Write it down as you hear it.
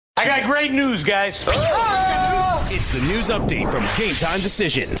I got great news, guys. It's the news update from Game Time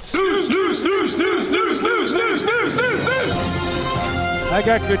Decisions. News. I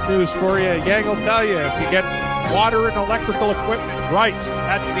got good news for you. Yang will tell you, if you get water and electrical equipment, Rice,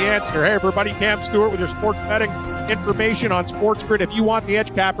 that's the answer. Hey, everybody, Cam Stewart with your sports betting information on Sports Grid. If you want the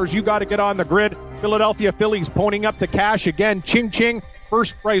edge cappers, you got to get on the grid. Philadelphia Phillies ponying up the cash again. Ching.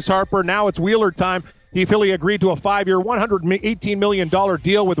 First Bryce Harper. Now it's Wheeler time. Philly agreed to a 5-year, $118 million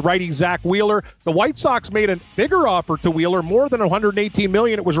deal with righty Zach Wheeler. The White Sox made a bigger offer to Wheeler, more than $118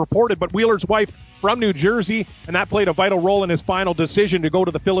 million, it was reported, but Wheeler's wife from New Jersey, and that played a vital role in his final decision to go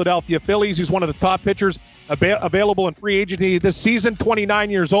to the Philadelphia Phillies. He's one of the top pitchers available in free agency this season, 29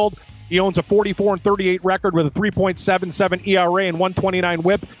 years old. He owns a 44-38 record with a 3.77 ERA and 129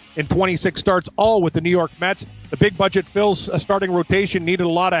 WHIP in 26 starts, all with the New York Mets. The big budget Phil's starting rotation needed a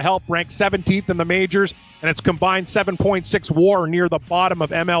lot of help, ranked 17th in the majors, and its combined 7.6 WAR near the bottom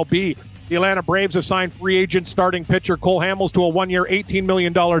of MLB. The Atlanta Braves have signed free agent starting pitcher Cole Hamels to a 1-year, $18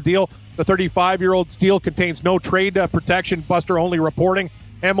 million deal. The 35-year-old's deal contains no trade protection, Buster only reporting.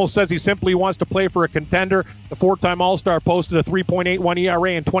 Hamels says he simply wants to play for a contender. The four-time All-Star posted a 3.81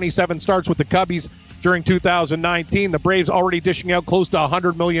 ERA and 27 starts with the Cubbies during 2019. The Braves already dishing out close to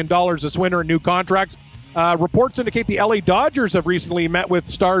 $100 million this winter in new contracts. Reports indicate the LA Dodgers have recently met with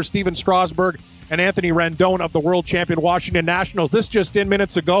stars Steven Strasburg and Anthony Rendon of the world champion Washington Nationals. This just in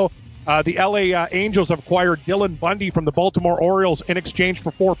minutes ago. The LA Angels have acquired Dylan Bundy from the Baltimore Orioles in exchange for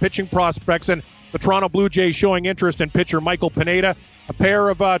 4 pitching prospects, and the Toronto Blue Jays showing interest in pitcher Michael Pineda. A pair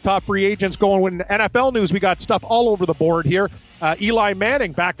of top free agents going with NFL news. We got stuff all over the board here. Eli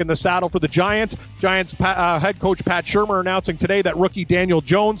Manning back in the saddle for the Giants. Giants head coach Pat Shurmur announcing today that rookie Daniel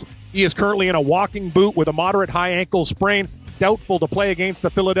Jones, he is currently in a walking boot with a moderate high ankle sprain. Doubtful to play against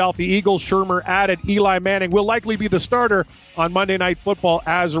the Philadelphia Eagles. Shurmur added Eli Manning will likely be the starter on Monday Night Football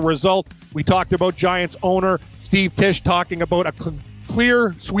as a result. We talked about Giants owner Steve Tisch talking about a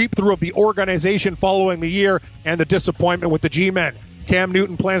clear sweep through of the organization following the year and the disappointment with the G-men. Cam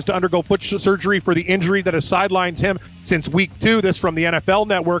Newton plans to undergo foot surgery for the injury that has sidelined him since week 2. This from the NFL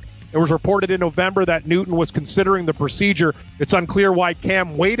Network. It was reported in November that Newton was considering the procedure. It's unclear why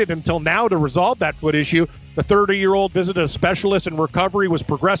Cam waited until now to resolve that foot issue. The 30-year-old visited a specialist and recovery was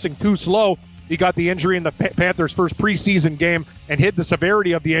progressing too slow. He got the injury in the Panthers' first preseason game and hid the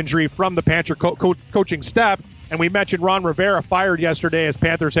severity of the injury from the Panther coaching staff. And we mentioned Ron Rivera fired yesterday as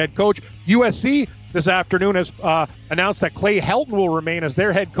Panthers head coach. USC this afternoon has announced that Clay Helton will remain as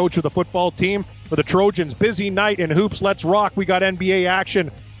their head coach of the football team for the Trojans. Busy night in hoops. Let's rock. We got NBA action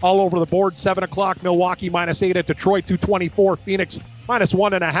all over the board. 7 o'clock, Milwaukee -8 at Detroit, 224. Phoenix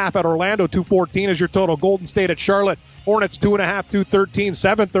 -1.5 at Orlando, 214 is your total. Golden State at Charlotte. Hornets 2.5, 213.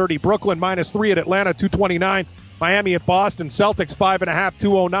 7:30, Brooklyn -3 at Atlanta, 229. Miami at Boston. Celtics 5.5,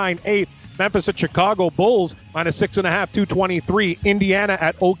 209. 8. Memphis at Chicago. Bulls -6.5, 223. Indiana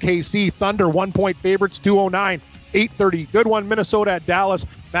at OKC. Thunder 1-point favorites, 209. 8:30. Good one. Minnesota at Dallas.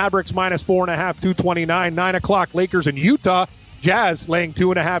 Mavericks -4.5, 229. 9 o'clock. Lakers in Utah. Jazz laying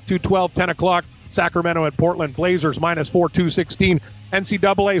 2.5, 212. 10 o'clock. Sacramento at Portland. Blazers -4, 216.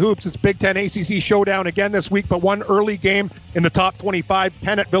 NCAA hoops. It's Big Ten ACC showdown again this week, but one early game in the top 25.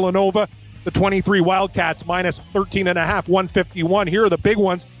 Penn at Villanova. The 23 Wildcats -13.5, 151. Here are the big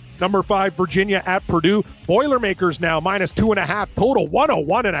ones. Number 5, Virginia at Purdue. Boilermakers now -2.5, total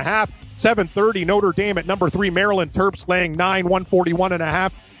 101.5. 7:30, Notre Dame at number 3, Maryland Terps laying 9,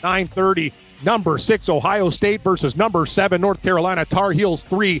 141.5. 9:30, number 6, Ohio State versus number 7, North Carolina Tar Heels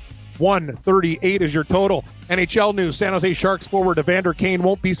 3, 138 is your total. NHL news, San Jose Sharks forward Evander Kane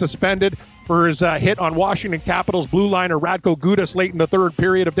won't be suspended for his hit on Washington Capitals blue liner Radko Gudas late in the third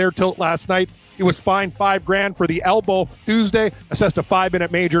period of their tilt last night. He was fined $5,000 for the elbow Tuesday, assessed a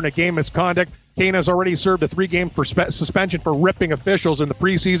 5-minute major in a game misconduct. Kane has already served a 3-game suspension for ripping officials in the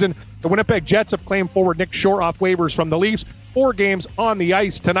preseason. The Winnipeg Jets have claimed forward Nick Shore off waivers from the Leafs. 4 games on the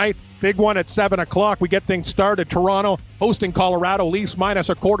ice tonight. Big one at 7 o'clock. We get things started. Toronto hosting Colorado. Leafs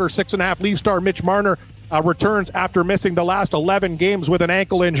 -0.25, 6.5. Leaf star Mitch Marner returns after missing the last 11 games with an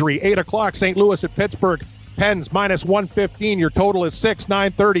ankle injury. 8 o'clock. St. Louis at Pittsburgh. Pens -115. Your total is 6.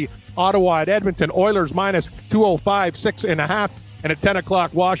 9:30. Ottawa at Edmonton. Oilers -205, 6.5. And at 10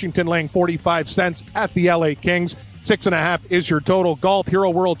 o'clock, Washington laying 45 cents at the LA Kings. 6.5 is your total. Golf Hero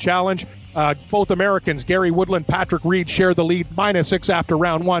World Challenge. Both Americans, Gary Woodland, Patrick Reed, share the lead. -6 after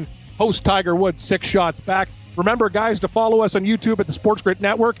round 1. Host Tiger Woods, 6 shots back. Remember, guys, to follow us on YouTube at the Sports Grid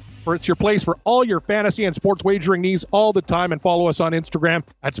Network, for it's your place for all your fantasy and sports wagering needs all the time. And follow us on Instagram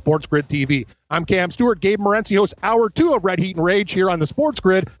at Sports Grid TV. I'm Cam Stewart. Gabe Morency hosts Hour 2 of Red Heat and Rage here on the Sports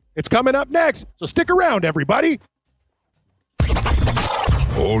Grid. It's coming up next, so stick around, everybody.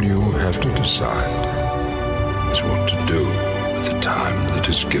 All you have to decide is what to do with the time that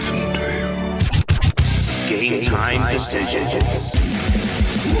is given to you. Game time decisions.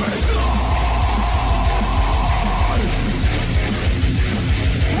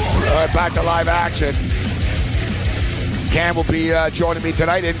 All right, back to live action. Cam will be joining me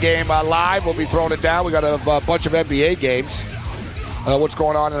tonight in-game live. We'll be throwing it down. We got a bunch of NBA games. What's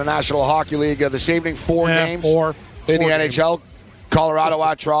going on in the National Hockey League this evening? Four games in the NHL. Colorado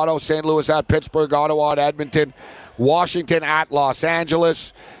at Toronto, St. Louis at Pittsburgh, Ottawa at Edmonton, Washington at Los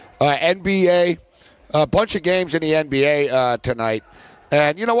Angeles. NBA, a bunch of games in the NBA tonight.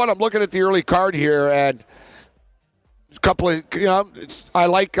 And you know what? I'm looking at the early card here, and a couple of, I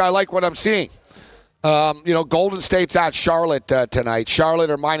like what I'm seeing. Golden State's at Charlotte tonight.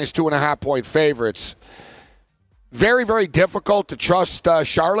 Charlotte are minus 2.5-point favorites. Very, very difficult to trust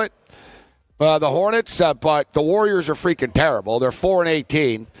Charlotte, the Hornets, but the Warriors are freaking terrible. They're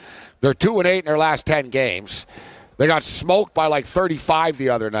 4-18. They're 2-8 in their last 10 games. They got smoked by like 35 the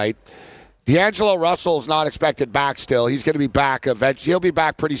other night. D'Angelo Russell's not expected back still. He's going to be back eventually. He'll be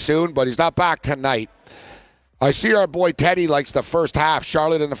back pretty soon, but he's not back tonight. I see our boy Teddy likes the first half.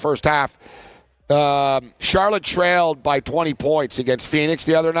 Charlotte in the first half. Charlotte trailed by 20 points against Phoenix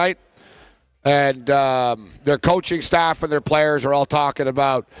the other night. And their coaching staff and their players are all talking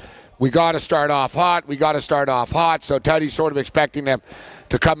about, we got to start off hot. We got to start off hot. So Teddy's sort of expecting them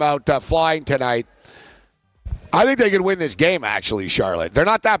to come out flying tonight. I think they can win this game, actually, Charlotte. They're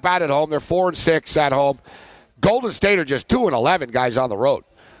not that bad at home. They're 4-6 at home. Golden State are just 2-11 guys on the road.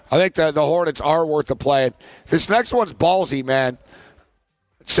 I think the Hornets are worth the play. This next one's ballsy, man.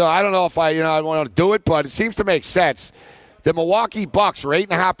 So I don't know if I want to do it, but it seems to make sense. The Milwaukee Bucks are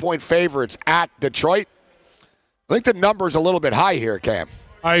 8.5-point favorites at Detroit. I think the number's a little bit high here, Cam.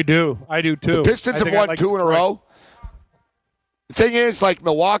 I do too. The Pistons have won 2 in a row. The thing is, like,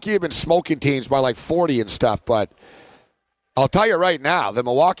 Milwaukee have been smoking teams by like 40 and stuff, but I'll tell you right now, the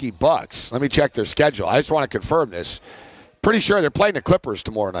Milwaukee Bucks, let me check their schedule. I just want to confirm this. Pretty sure they're playing the Clippers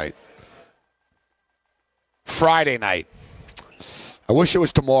tomorrow night. Friday night. I wish it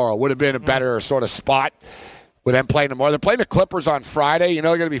was tomorrow. Would have been a better sort of spot with them playing tomorrow. They're playing the Clippers on Friday. They're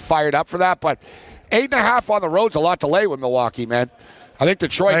going to be fired up for that, but 8.5 on the road's a lot to lay with Milwaukee, man. I think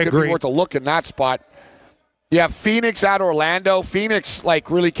Detroit could be worth a look in that spot. You have Phoenix at Orlando. Phoenix,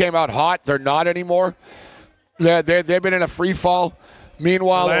 really came out hot. They're not anymore. They've been in a free fall.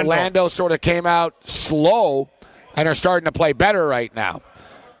 Meanwhile, Orlando sort of came out slow and are starting to play better right now.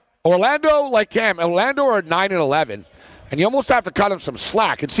 Orlando are 9-11, and you almost have to cut them some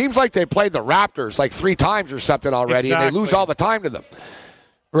slack. It seems like they played the Raptors 3 times or something already, and they lose all the time to them.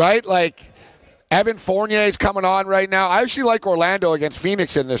 Right? Evan Fournier's coming on right now. I actually like Orlando against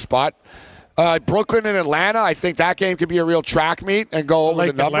Phoenix in this spot. Brooklyn and Atlanta, I think that game could be a real track meet and go over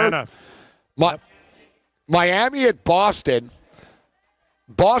the number. Miami at Boston.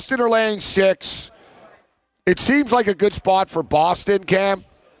 Boston are laying 6. It seems like a good spot for Boston, Cam,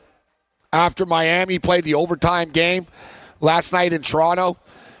 after Miami played the overtime game last night in Toronto.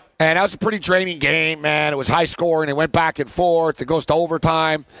 And that was a pretty draining game, man. It was high scoring. It went back and forth. It goes to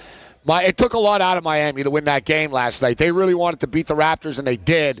overtime. It took a lot out of Miami to win that game last night. They really wanted to beat the Raptors, and they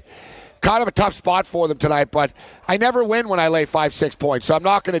did. Kind of a tough spot for them tonight, but I never win when I lay 5-6 points, so I'm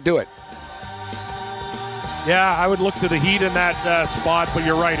not going to do it. Yeah, I would look to the Heat in that spot, but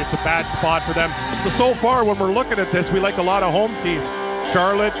you're right. It's a bad spot for them. So far, when we're looking at this, we like a lot of home teams.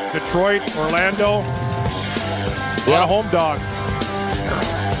 Charlotte, Detroit, Orlando. A lot of home dog.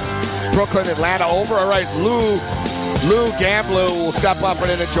 Brooklyn, Atlanta over. All right, Lou Gamblu will step up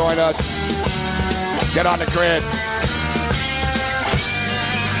and join us. Get on the grid.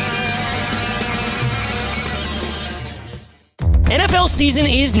 NFL season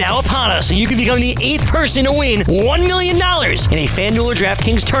is now upon us, and you can become the 8th person to win $1 million in a FanDuel or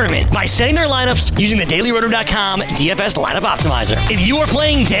DraftKings tournament by setting their lineups using the DailyRoto.com DFS Lineup Optimizer. If you are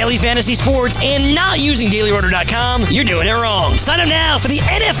playing daily fantasy sports and not using DailyRoto.com, you're doing it wrong. Sign up now for the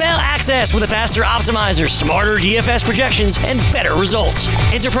NFL access with a faster optimizer, smarter DFS projections, and better results.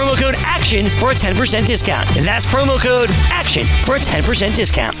 Enter promo code ACTION for a 10% discount. That's promo code ACTION for a 10%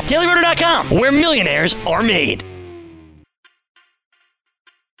 discount. DailyRoto.com, where millionaires are made.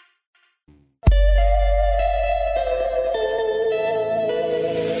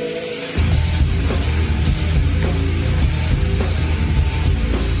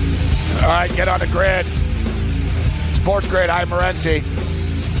 All right, get on the grid. Sports Grid, I'm Morency.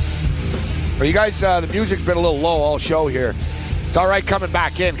 Are you guys, the music's been a little low all show here. It's all right coming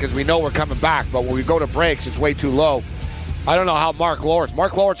back in because we know we're coming back, but when we go to breaks, it's way too low. I don't know how Mark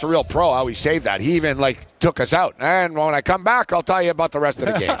Lawrence a real pro, how he saved that. He even, took us out. And when I come back, I'll tell you about the rest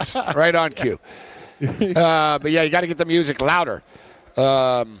of the games. Right on cue. But yeah, you got to get the music louder.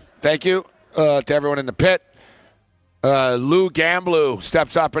 Thank you to everyone in the pit. Lou Gamblu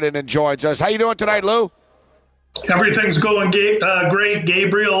steps up and joins us. How you doing tonight, Lou? Everything's going great,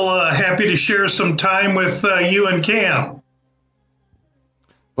 Gabriel. Happy to share some time with you and Cam.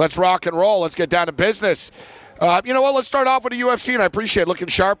 Let's rock and roll. Let's get down to business. You know what? Let's start off with the UFC, and I appreciate it. Looking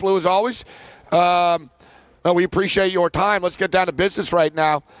sharp, Lou, as always. We appreciate your time. Let's get down to business right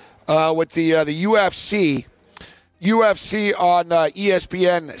now with the UFC. UFC on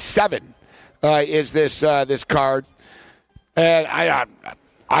ESPN 7 is this card. And I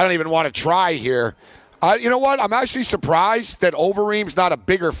don't even want to try here. You know what? I'm actually surprised that Overeem's not a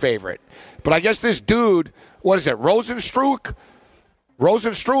bigger favorite. But I guess this dude, what is it, Rosenstruck?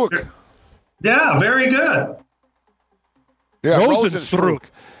 Yeah, very good. Yeah, Rosenstruck.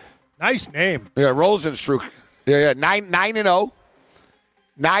 Nice name. Yeah, Rosenstruck. Yeah, 9-0.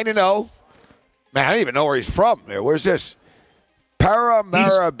 9-0. Man, I don't even know where he's from. Where's this?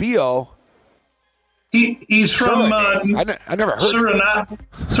 Paramaribo. He's from I never heard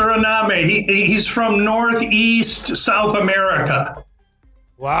Suriname. He's from Northeast South America.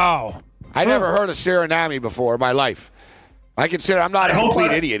 Wow. I never heard of Suriname before in my life. I'm not a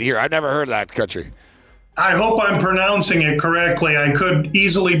complete idiot here. I've never heard of that country. I hope I'm pronouncing it correctly. I could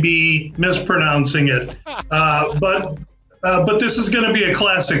easily be mispronouncing it. But this is going to be a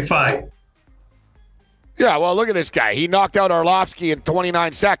classic fight. Yeah, well, look at this guy. He knocked out Arlovsky in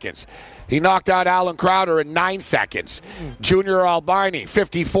 29 seconds. He knocked out Alan Crowder in 9 seconds. Junior Albini,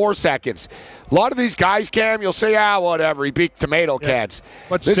 54 seconds. A lot of these guys, Cam, you'll say, whatever, he beat tomato cans.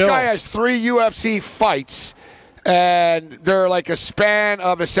 But this guy has 3 UFC fights, and they're like a span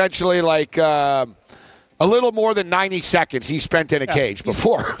of essentially like a little more than 90 seconds he spent in a cage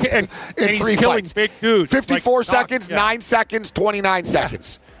before. And he's 3 killing fights. big dudes. 54 seconds, 9 seconds, 29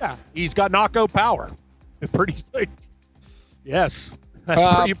 seconds. Yeah, he's got knockout power. Yes,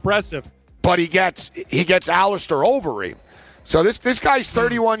 that's pretty impressive. But he gets Alistair Overeem. So this guy's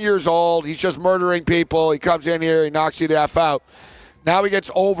 31 years old. He's just murdering people. He comes in here, he knocks you the F out. Now he gets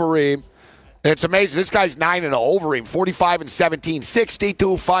Overeem. It's amazing. This guy's 9-0. Overeem, 45-17,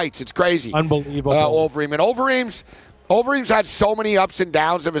 62 fights. It's crazy. Unbelievable. Overeem. And Overeem's had so many ups and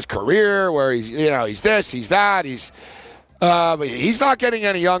downs of his career where he's this, he's that. He's not getting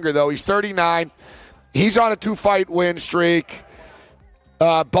any younger, though. He's 39. He's on a 2-fight win streak.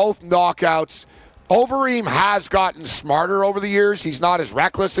 Both knockouts. Overeem has gotten smarter over the years. He's not as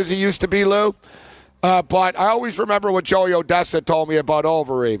reckless as he used to be, Lou. But I always remember what Joey Odessa told me about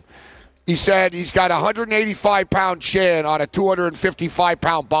Overeem. He said he's got a 185-pound chin on a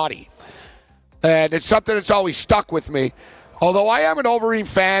 255-pound body. And it's something that's always stuck with me. Although I am an Overeem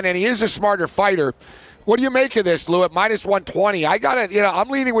fan, and he is a smarter fighter. What do you make of this, Lou, at minus 120? I'm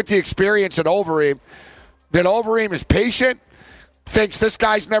leaning with the experience at Overeem. That Overeem is patient. Thinks this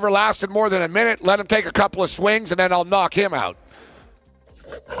guy's never lasted more than a minute. Let him take a couple of swings, and then I'll knock him out.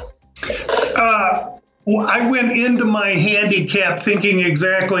 I went into my handicap thinking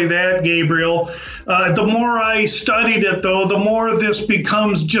exactly that, Gabriel. The more I studied it, though, the more this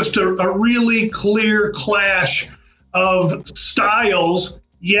becomes just a really clear clash of styles,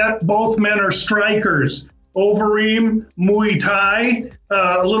 yet both men are strikers. Overeem, Muay Thai,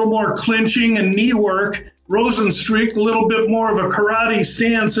 a little more clinching and knee work. Rosenstruck, a little bit more of a karate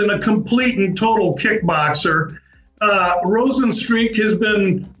stance and a complete and total kickboxer. Rosenstruck has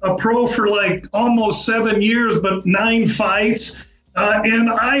been a pro for like almost 7 years, but 9 fights. And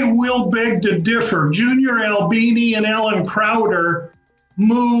I will beg to differ. Junior Albini and Alan Crowder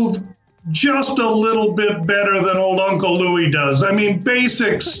move just a little bit better than old Uncle Louie does. I mean,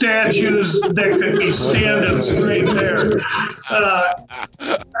 basic statues that could be standing straight there.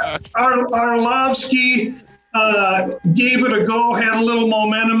 Arlovsky gave it a go, had a little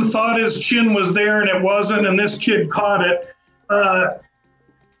momentum, thought his chin was there, and it wasn't, and this kid caught it.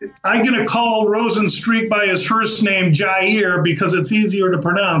 I'm going to call Rosenstruck by his first name, Jair, because it's easier to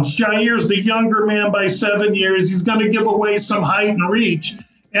pronounce. Jair's the younger man by 7 years. He's going to give away some height and reach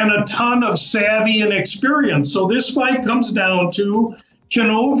and a ton of savvy and experience. So this fight comes down to, can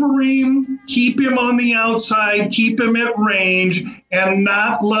Overeem keep him on the outside, keep him at range, and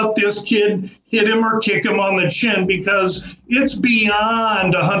not let this kid hit him or kick him on the chin, because it's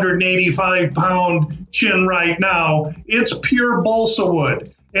beyond 185-pound chin right now. It's pure balsa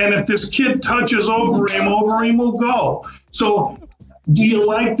wood. And if this kid touches Overeem, Overeem will go. So Do you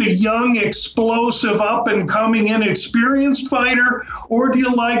like the young, explosive, up-and-coming, inexperienced fighter, or do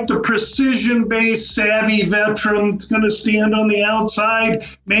you like the precision-based, savvy veteran that's going to stand on the outside,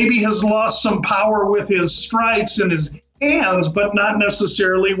 maybe has lost some power with his strikes and his hands, but not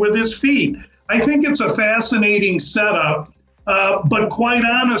necessarily with his feet? I think it's a fascinating setup, but quite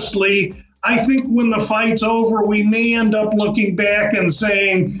honestly, I think when the fight's over, we may end up looking back and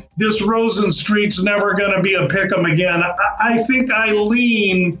saying this Rosenstreak's never going to be a pick'em again. I think I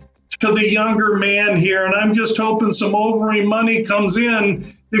lean to the younger man here, and I'm just hoping some ovary money comes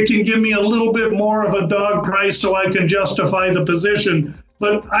in that can give me a little bit more of a dog price so I can justify the position.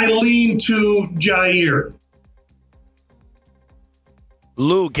 But I lean to Jair.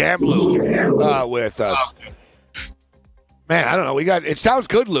 Lou Gamblou with us. Man, I don't know. It sounds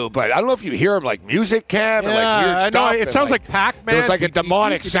good, Lou, but I don't know if you hear him like music, Cam, or like weird stuff. I know. It sounds like Pac-Man. There's like a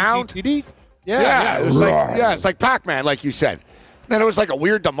demonic sound. Yeah. It's like Pac-Man, like you said. Then it was like a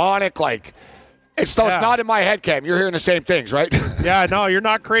weird demonic, like it's not in my head, Cam. You're hearing the same things, right? Yeah, no, you're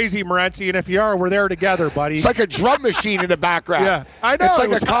not crazy, Morency, and if you are, we're there together, buddy. It's like a drum machine in the background. Yeah, I know. It's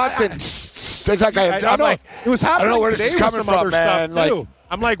like a constant. It's like I'm like, it was happening. I don't know where this is coming from, man. Like,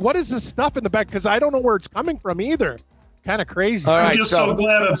 I'm like, what is this stuff in the back? Because I don't know where it's coming from either. Kind of crazy. All right, I'm just so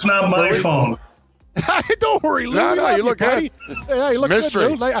glad it's not my phone. Don't worry, Lou. No, you look good. Yeah, you look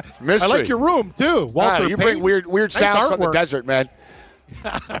Mystery. good, Lou. Mystery. I like your room too, Walter. You bring weird sounds from the desert, man.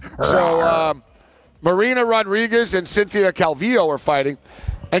 So Marina Rodriguez and Cynthia Calvillo are fighting,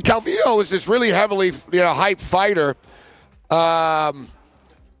 and Calvillo is this really heavily hyped fighter.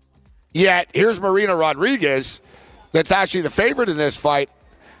 Yet here's Marina Rodriguez, that's actually the favorite in this fight.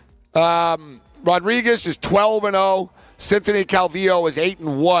 Rodriguez is 12-0. Cynthia Calvillo is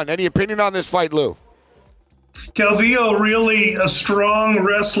 8-1. Any opinion on this fight, Lou? Calvillo really a strong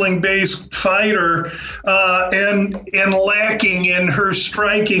wrestling-based fighter, and lacking in her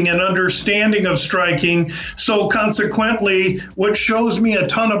striking and understanding of striking. So consequently, what shows me a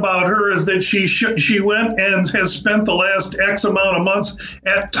ton about her is that she went and has spent the last X amount of months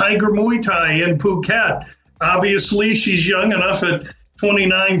at Tiger Muay Thai in Phuket. Obviously, she's young enough at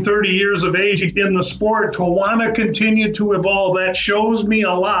 29, 30 years of age in the sport to want to continue to evolve. That shows me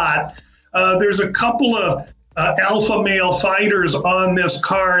a lot. There's a couple of alpha male fighters on this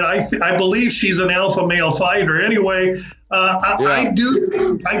card. I believe she's an alpha male fighter. Anyway, I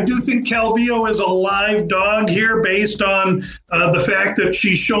do think Calvillo is a live dog here based on the fact that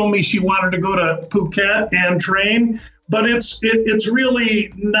she's shown me she wanted to go to Phuket and train. But it's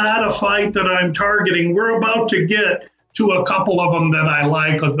really not a fight that I'm targeting. We're about to get to a couple of them that I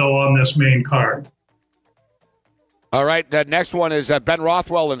like, though, on this main card. All right, the next one is Ben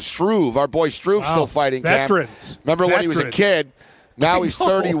Rothwell and Struve. Our boy Struve still fighting, Veterans. Cam. Remember when he was a kid? Now he's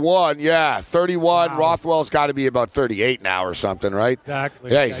 31. Yeah, 31. Wow. Rothwell's got to be about 38 now or something, right?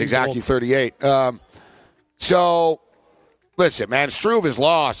 Exactly. Yeah, he's exactly 38. So, listen, man, Struve has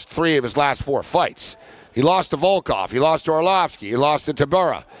lost 3 of his last 4 fights. He lost to Volkov. He lost to Arlovsky. He lost to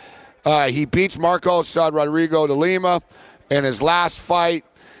Tabura. He beats Marcos Rodrigo de Lima in his last fight.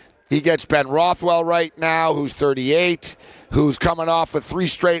 He gets Ben Rothwell right now, who's 38, who's coming off with 3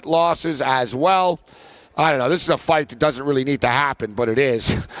 straight losses as well. I don't know. This is a fight that doesn't really need to happen, but it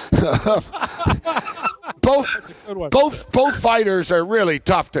is. Both fighters are really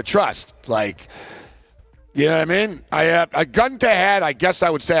tough to trust. Like, you know what I mean? A gun to head, I guess I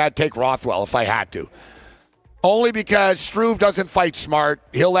would say I'd take Rothwell if I had to. Only because Struve doesn't fight smart.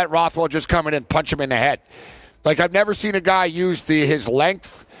 He'll let Rothwell just come in and punch him in the head. Like, I've never seen a guy use his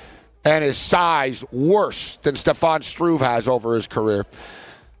length and his size worse than Stefan Struve has over his career.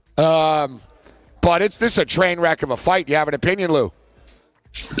 But this is a train wreck of a fight. You have an opinion, Lou?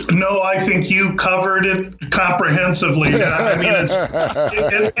 No, I think you covered it comprehensively.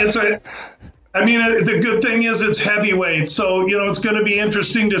 I mean, the good thing is it's heavyweight. So, it's going to be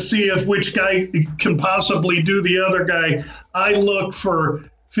interesting to see if which guy can possibly do the other guy. I look for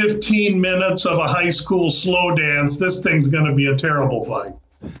 15 minutes of a high school slow dance. This thing's going to be a terrible fight.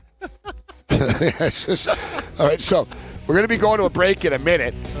 All right, so we're going to be going to a break in a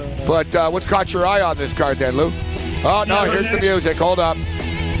minute. But what's caught your eye on this card then, Lou? Oh, no, here's the music. Hold up.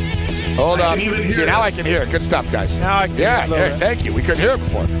 See, now I can hear it. Good stuff, guys. Now I can hear it. Thank you. We couldn't hear it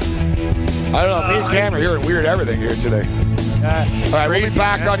before. I don't know. Me and Cam are hearing weird everything here today. All right, we'll be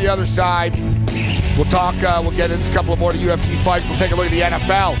back on the other side. We'll talk. We'll get into a couple of more UFC fights. We'll take a look at the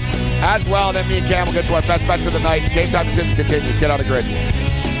NFL as well. And then me and Cam will get to our best bets of the night. Game Time Decisions continues. Get on the grid.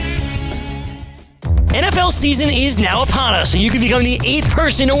 NFL season is now upon us, and you can become the 8th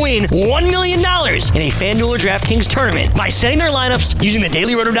person to win $1 million in a FanDuel or DraftKings tournament by setting their lineups using the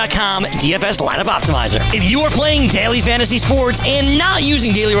DailyRoto.com DFS lineup optimizer. If you are playing daily fantasy sports and not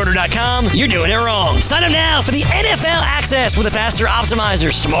using DailyRoto.com, you're doing it wrong. Sign up now for the NFL access with a faster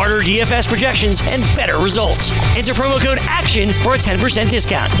optimizer, smarter DFS projections, and better results. Enter promo code ACTION for a 10%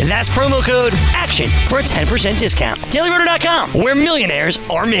 discount. That's promo code ACTION for a 10% discount. DailyRoto.com, where millionaires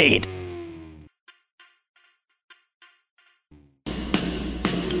are made.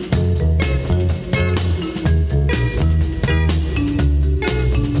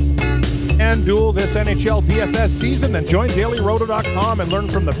 FanDuel this NHL DFS season, then join DailyRoto.com and learn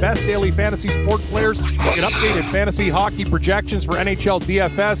from the best daily fantasy sports players. Get updated fantasy hockey projections for NHL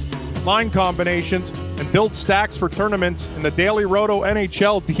DFS, line combinations, and build stacks for tournaments in the Daily Roto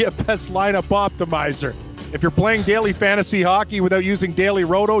NHL DFS lineup optimizer. If you're playing daily fantasy hockey without using Daily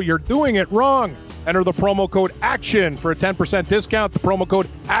Roto, you're doing it wrong. Enter the promo code ACTION for a 10% discount. The promo code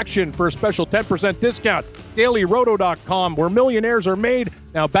ACTION for a special 10% discount. DailyRoto.com, where millionaires are made.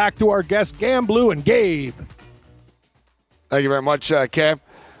 Now back to our guests, Gamblu and Gabe. Thank you very much, Cam.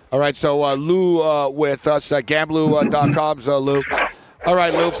 All right, so Lou with us, Gamblu.com's Lou. All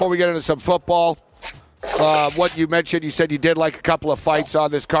right, Lou, before we get into some football, what you mentioned, you said you did like a couple of fights on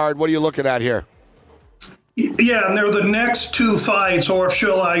this card. What are you looking at here? Yeah, and they're the next two fights, or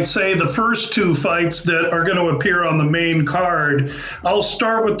shall I say the first two fights that are going to appear on the main card. I'll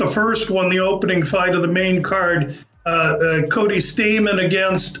start with the first one, the opening fight of the main card, Cody Stamann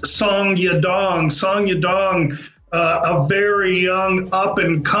against Song Yadong. Song Yadong, a very young,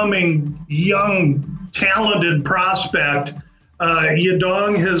 up-and-coming, young, talented prospect.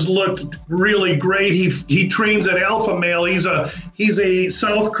 Yadong has looked really great. He trains at Alpha Male. He's a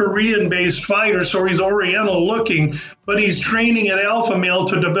South Korean-based fighter, so he's Oriental looking, but he's training at Alpha Male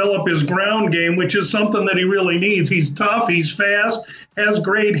to develop his ground game, which is something that he really needs. He's tough, he's fast, has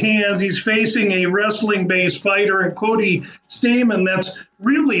great hands. He's facing a wrestling-based fighter, and Cody Stamann, that's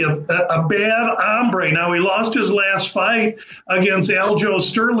really a bad hombre. Now, he lost his last fight against Aljo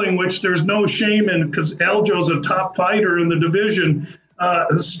Sterling, which there's no shame in because Aljo's a top fighter in the division.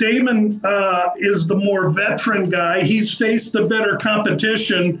 Stamann is the more veteran guy. He's faced the better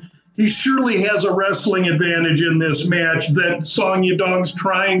competition. He surely has a wrestling advantage in this match that Song Yadong's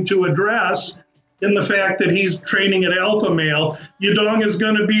trying to address in the fact that he's training at Alpha Male. Yadong is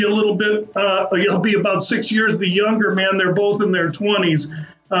going to be a little bit, he'll be about 6 years the younger man. They're both in their 20s.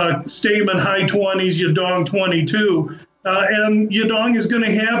 Stamann high 20s, Yadong 22. And Yadong is going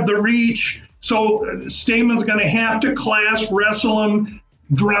to have the reach. So Stamann's going to have to class wrestle him,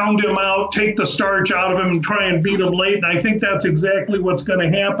 ground him out, take the starch out of him, and try and beat him late. And I think that's exactly what's going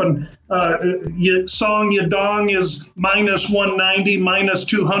to happen. Song Yadong is minus 190, minus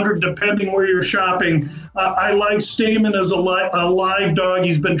 200, depending where you're shopping. I like Stamann as a live dog.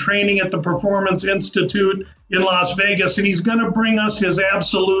 He's been training at the Performance Institute in Las Vegas, and he's going to bring us his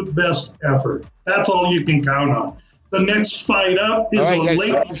absolute best effort. That's all you can count on. The next fight up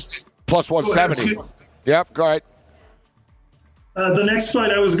is plus 170. Yep, go ahead. The next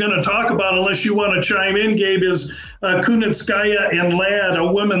fight I was going to talk about, unless you want to chime in, Gabe, is Kunitskaya and Ladd,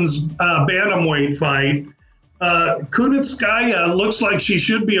 a women's bantamweight fight. Kunitskaya looks like she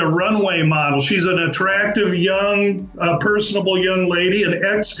should be a runway model. She's an attractive, young, personable young lady, an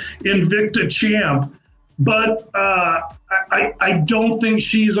ex-Invicta champ. But I don't think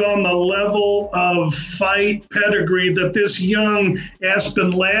she's on the level of fight pedigree that this young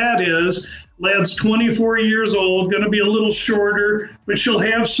Aspen Ladd is. Ladd's 24 years old, going to be a little shorter, but she'll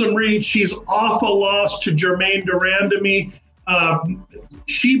have some reach. She's off a loss to Germaine Durandamy.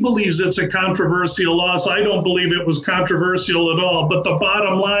 She believes it's a controversial loss. I don't believe it was controversial at all. But the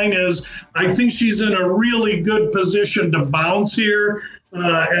bottom line is I think she's in a really good position to bounce here.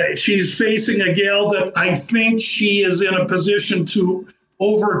 She's facing a gal that I think she is in a position to,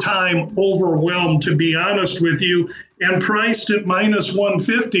 over time, overwhelm, to be honest with you, and priced at minus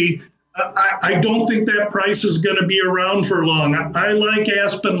 150. I don't think that price is going to be around for long. I like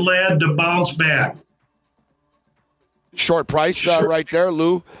Aspen Ladd to bounce back. Short price right there,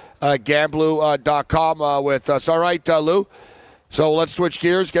 Lou. Gamblu.com with us. All right, Lou. So let's switch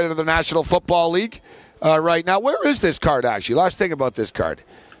gears, get into the National Football League right now. Where is this card, actually? Last thing about this card.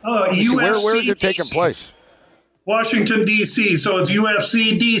 UFC, where is it taking place? Washington, D.C., so it's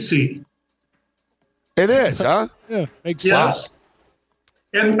UFC D.C. It is, huh? Yeah, makes yes. sense.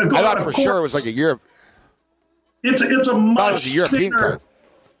 And I thought for sure it was like a year. It's a much European card.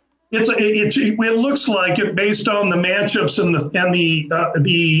 It looks like it based on the matchups and the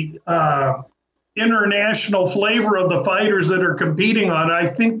international flavor of the fighters that are competing on it. I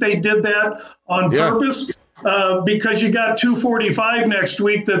think they did that on purpose because you got 245 next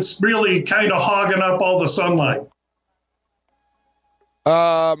week that's really kind of hogging up all the sunlight.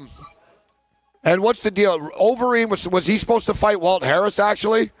 And what's the deal? Overeem, was he supposed to fight Walt Harris,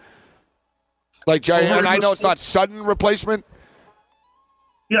 actually? Like, and I know it's not sudden replacement.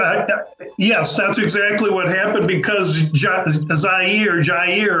 Yeah, yes, that's exactly what happened because Jair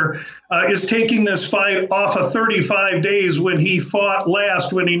is taking this fight off of 35 days when he fought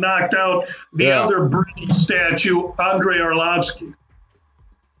last, when he knocked out the other British statue, Andrei Arlovsky.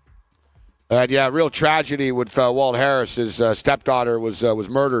 And real tragedy with Walt Harris. His stepdaughter was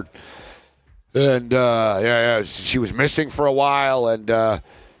murdered. And she was missing for a while, and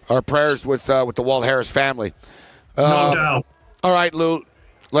our prayers with the Walt Harris family. No doubt. All right, Lou,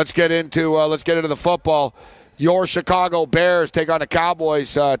 let's get into the football. Your Chicago Bears take on the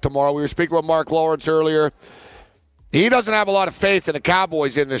Cowboys tomorrow. We were speaking with Mark Lawrence earlier. He doesn't have a lot of faith in the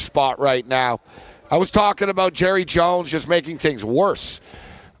Cowboys in this spot right now. I was talking about Jerry Jones just making things worse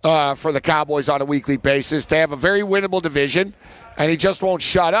for the Cowboys on a weekly basis. They have a very winnable division, and he just won't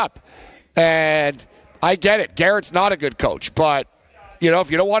shut up. And I get it. Garrett's not a good coach. But,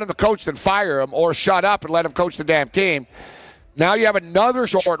 if you don't want him to coach, then fire him or shut up and let him coach the damn team. Now you have another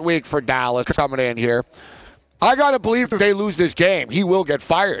short week for Dallas coming in here. I got to believe if they lose this game, he will get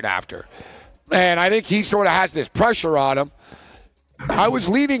fired after. And I think he sort of has this pressure on him. I was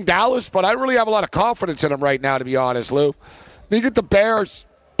leading Dallas, but I really have a lot of confidence in him right now, to be honest, Lou. You get the Bears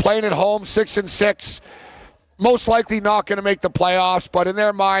playing at home, 6-6. Most likely not going to make the playoffs, but in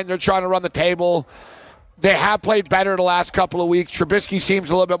their mind, they're trying to run the table. They have played better the last couple of weeks. Trubisky seems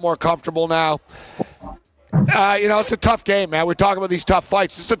a little bit more comfortable now. It's a tough game, man. We're talking about these tough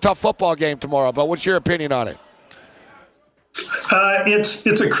fights. It's a tough football game tomorrow, but what's your opinion on it?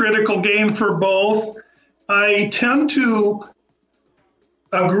 It's a critical game for both. I tend to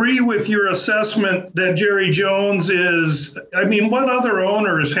agree with your assessment that Jerry Jones is. I mean, what other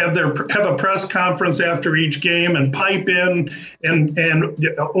owners have a press conference after each game and pipe in and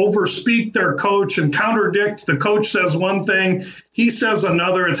overspeak their coach and contradict? The coach says one thing, he says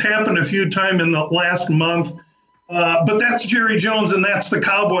another. It's happened a few times in the last month. But that's Jerry Jones, and that's the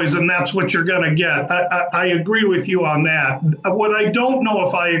Cowboys, and that's what you're going to get. I agree with you on that. What I don't know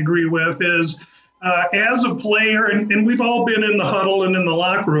if I agree with is, as a player, and we've all been in the huddle and in the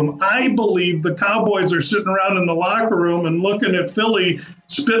locker room, I believe the Cowboys are sitting around in the locker room and looking at Philly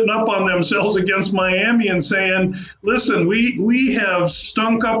spitting up on themselves against Miami and saying, listen, we have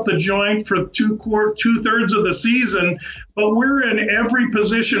stunk up the joint for two-thirds of the season, but we're in every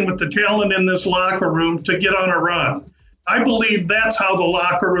position with the talent in this locker room to get on a run. I believe that's how the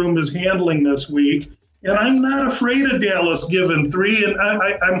locker room is handling this week. And I'm not afraid of Dallas giving 3, and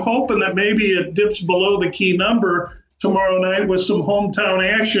I'm hoping that maybe it dips below the key number tomorrow night with some hometown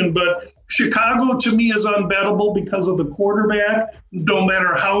action. But Chicago, to me, is unbettable because of the quarterback, no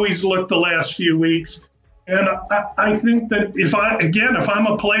matter how he's looked the last few weeks. And I think that if I'm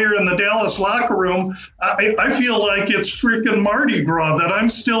a player in the Dallas locker room, I feel like it's freaking Mardi Gras that I'm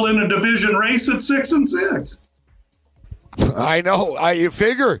still in a division race at 6-6. I know. You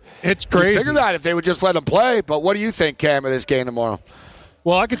figure. It's crazy. You figure that if they would just let him play. But what do you think, Cam, of this game tomorrow?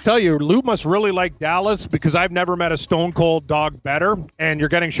 Well, I can tell you, Lou must really like Dallas because I've never met a stone-cold dog better, and you're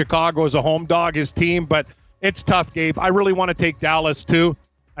getting Chicago as a home dog, his team, but it's tough, Gabe. I really want to take Dallas, too.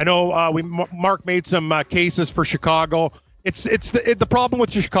 I know Mark made some cases for Chicago. The problem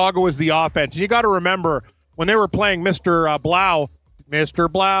with Chicago is the offense. You got to remember, when they were playing Mr.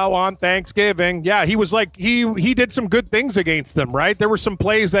 Blau on Thanksgiving. Yeah, he was like, he did some good things against them, right? There were some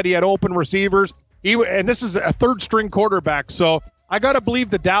plays that he had open receivers. And this is a third-string quarterback, so I got to believe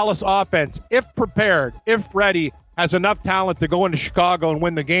the Dallas offense, if prepared, if ready, has enough talent to go into Chicago and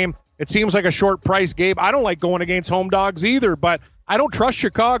win the game. It seems like a short price, Gabe. I don't like going against home dogs either, but I don't trust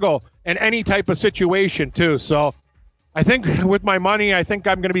Chicago in any type of situation, too. So I think with my money, I think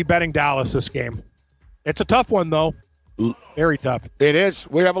I'm going to be betting Dallas this game. It's a tough one, though. Very tough. It is.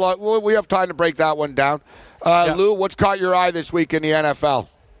 We have we have time to break that one down. Lou, what's caught your eye this week in the NFL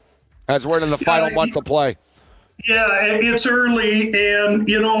as we're in the final month of play? Yeah, it's early, and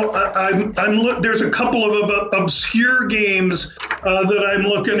I'm there's a couple of obscure games that I'm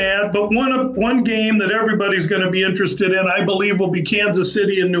looking at, but one game that everybody's going to be interested in, I believe, will be Kansas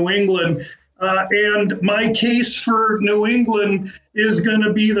City and New England. And my case for New England is going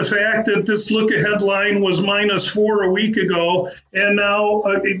to be the fact that this look-ahead line was -4 a week ago, and now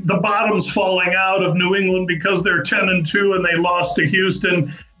the bottom's falling out of New England because they're 10-2 and they lost to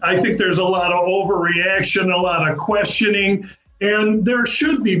Houston. I think there's a lot of overreaction, a lot of questioning, And there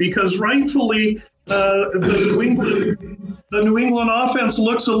should be, because rightfully the New England offense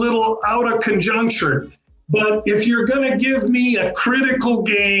looks a little out of conjuncture. But if you're going to give me a critical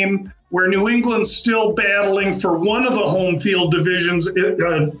game where New England's still battling for one of the home field division's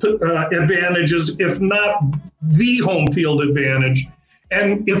advantages, if not the home field advantage,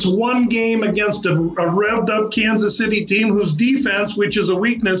 and it's one game against a revved-up Kansas City team whose defense, which is a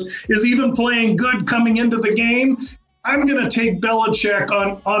weakness, is even playing good coming into the game, I'm going to take Belichick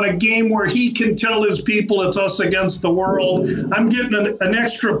on a game where he can tell his people it's us against the world. I'm getting an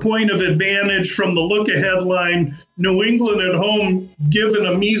extra point of advantage from the look-ahead line. New England at home given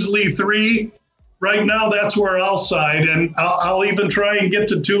a measly 3. Right now, that's where I'll side, and I'll even try and get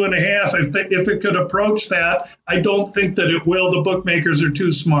to 2.5 if it could approach that. I don't think that it will. The bookmakers are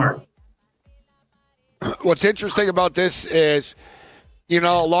too smart. What's interesting about this is, a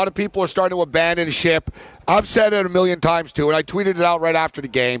lot of people are starting to abandon ship. I've said it a million times, too, and I tweeted it out right after the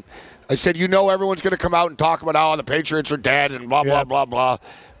game. I said, everyone's going to come out and talk about how the Patriots are dead and blah, blah, blah, blah.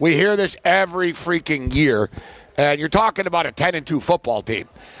 We hear this every freaking year, and you're talking about a 10-2 football team,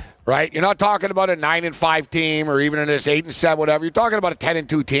 right? You're not talking about a 9-5 team or even in this 8-7, whatever. You're talking about a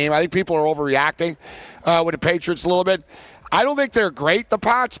 10-2 team. I think people are overreacting with the Patriots a little bit. I don't think they're great, the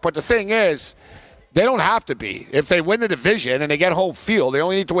Pats, but the thing is, they don't have to be. If they win the division and they get home field, they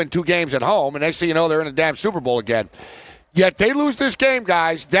only need to win 2 games at home, and next thing you know, they're in a damn Super Bowl again. Yet they lose this game,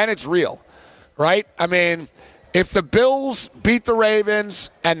 guys, then it's real, right? I mean, if the Bills beat the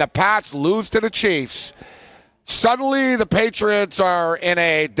Ravens and the Pats lose to the Chiefs, suddenly the Patriots are in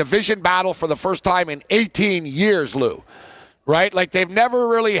a division battle for the first time in 18 years, Lou, right? Like they've never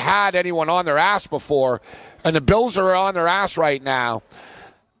really had anyone on their ass before, and the Bills are on their ass right now.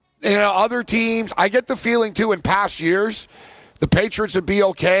 Other teams, I get the feeling, too, in past years, the Patriots would be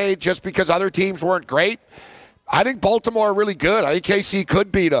okay just because other teams weren't great. I think Baltimore are really good. I think KC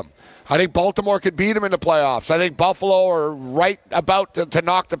could beat them. I think Baltimore could beat them in the playoffs. I think Buffalo are right about to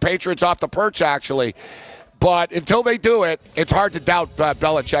knock the Patriots off the perch, actually. But until they do it, it's hard to doubt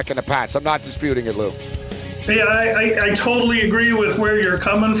Belichick and the Pats. I'm not disputing it, Lou. Yeah, I totally agree with where you're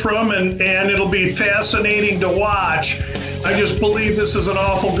coming from, and it'll be fascinating to watch. I just believe this is an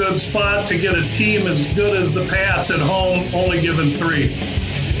awful good spot to get a team as good as the Pats at home, only given 3.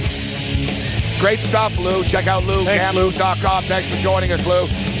 Great stuff, Lou. Check out LouGamblu.com. Thanks for joining us, Lou.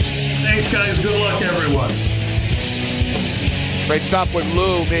 Thanks, guys. Good luck, everyone. Great stuff with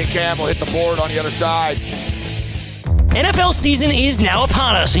Lou. Me and Cam will hit the board on the other side. NFL season is now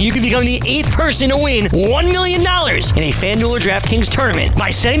upon us, and you can become the 8th person to win $1 million in a FanDuel or DraftKings tournament by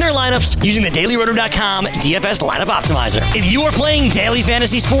setting their lineups using the DailyRoto.com DFS lineup optimizer. If you are playing daily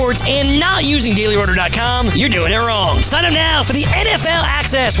fantasy sports and not using DailyRoto.com, you're doing it wrong. Sign up now for the NFL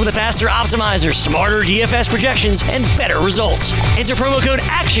access with a faster optimizer, smarter DFS projections, and better results. Enter promo code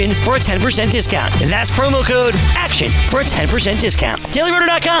ACTION for a 10% discount. That's promo code ACTION for a 10% discount.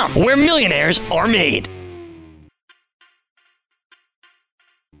 DailyRoto.com, where millionaires are made.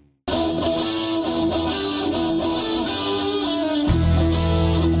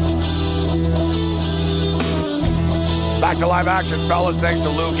 Back to live action, fellas. Thanks to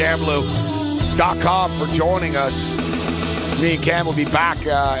LouGamblu.com for joining us. Me and Cam will be back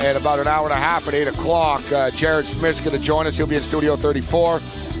at about an hour and a half at 8 o'clock. Jared Smith's going to join us. He'll be in Studio 34.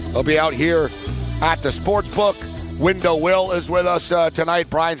 He'll be out here at the Sportsbook. Window Will is with us tonight.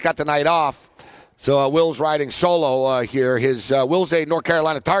 Brian's got the night off. So Will's riding solo here. Will's a North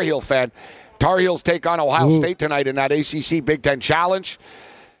Carolina Tar Heel fan. Tar Heels take on Ohio State tonight in that ACC Big Ten Challenge.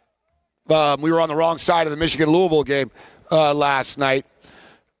 We were on the wrong side of the Michigan-Louisville game last night.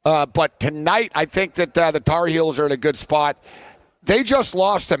 But tonight, I think that the Tar Heels are in a good spot. They just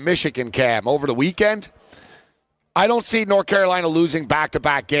lost to Michigan, Cam, over the weekend. I don't see North Carolina losing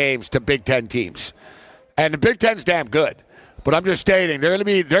back-to-back games to Big Ten teams. And the Big Ten's damn good. But I'm just stating, they're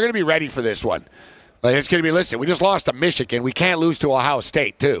going to be ready for this one. Like, it's going to be, listen, we just lost to Michigan. We can't lose to Ohio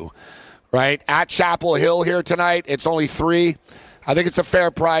State, too. Right? At Chapel Hill here tonight, it's only 3. I think it's a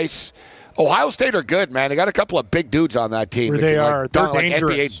fair price. Ohio State are good, man. They got a couple of big dudes on that team. They are. They're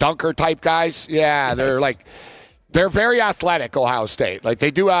dangerous. NBA dunker type guys. Yeah, yes. They're very athletic, Ohio State. Like, they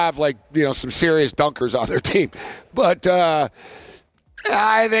do have, some serious dunkers on their team. But I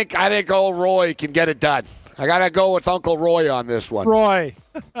think old Roy can get it done. I got to go with Uncle Roy on this one. Roy.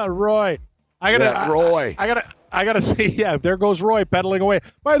 Roy. I gotta say, yeah, there goes Roy pedaling away.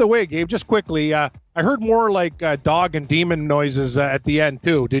 By the way, Gabe, just quickly, I heard more dog and demon noises at the end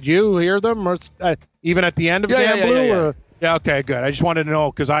too. Did you hear them, or even at the end of Gamblu? Yeah, okay, good. I just wanted to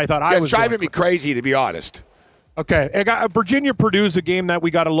know because I thought I was driving me crazy, to be honest. Okay, I got Virginia Purdue's a game that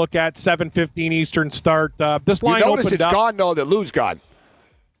we got to look at. 7:15 Eastern start. This line opened it's up. gone though. That Lou's gone.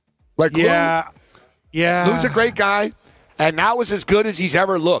 Like Yeah. Lou's a great guy, and that was as good as he's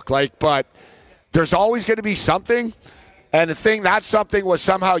ever looked. But there's always going to be something, and that something was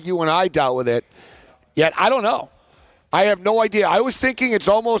somehow you and I dealt with it. Yet I don't know. I have no idea. I was thinking it's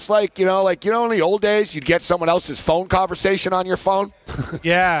almost like in the old days, you'd get someone else's phone conversation on your phone.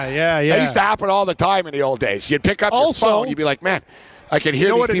 Yeah. That used to happen all the time in the old days. You'd pick up your phone, you'd be like, man, I can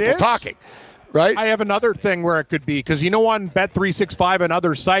hear these people talking. Right? I have another thing where it could be, because on Bet365 and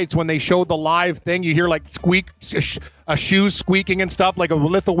other sites, when they show the live thing, you hear like shoes squeaking and stuff, like a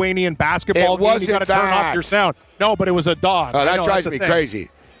Lithuanian basketball game. You got to turn off your sound. No, but it was a dog. Oh, that drives me crazy.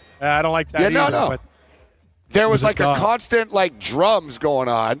 I don't like that either. No. But there was like a constant drums going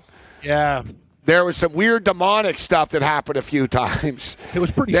on. Yeah. There was some weird demonic stuff that happened a few times. It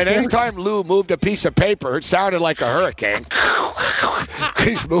was pretty Then scary. anytime Lou moved a piece of paper, it sounded like a hurricane.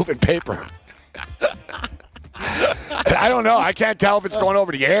 He's moving paper. I don't know. I can't tell if it's going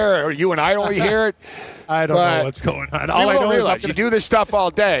over the air or you and I only hear it. I don't know what's going on. All I know is you do this stuff all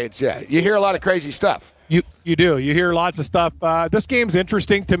day. You hear a lot of crazy stuff. You do. You hear lots of stuff. This game's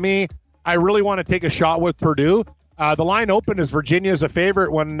interesting to me. I really want to take a shot with Purdue. The line opened as Virginia is a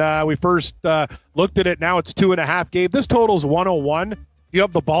favorite when we first looked at it. Now it's 2.5. Gabe, this total's 101. Do you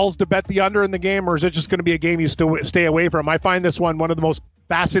have the balls to bet the under in the game, or is it just going to be a game you stay away from? I find this one of the most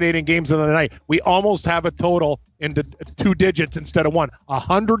fascinating games of the night. We almost have a total into 2 digits instead of 1.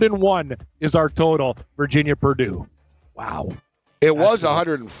 101 is our total, Virginia-Purdue. Wow. It was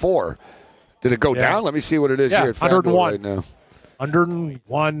 104. Did it go down? Let me see what it is here at 101 right now.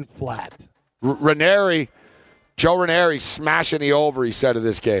 101 flat. Joe Ranieri smashing the over, he said, of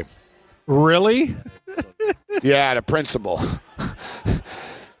this game. Really? Yeah, the principal.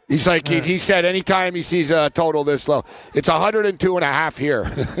 He's like, he said anytime he sees a total this low, it's 102.5 here.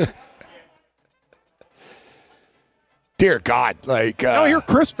 Dear God. I hear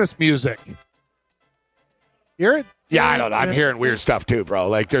Christmas music. Hear it? Yeah, I don't know. I'm hearing weird stuff too,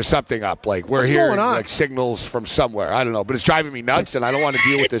 bro. There's something up. We're hearing signals from somewhere. I don't know, but it's driving me nuts, and I don't want to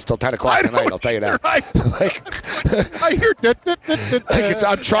deal with this till 10 o'clock tonight. I'll tell you that. I hear.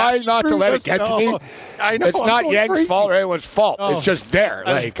 I'm trying not to let it get to me. I know. It's not Yang's fault or anyone's fault. Oh. It's just there.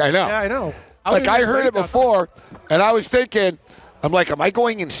 I know. Yeah, I know. I heard it before, and I was thinking, I'm like, am I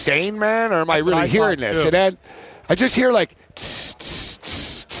going insane, man, or am I really hearing this? And then I just hear it's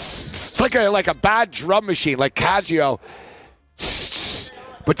like a bad drum machine, like Casio.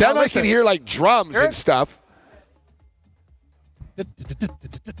 But then I can hear drums and stuff.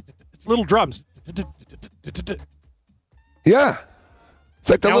 It's little drums. Yeah. It's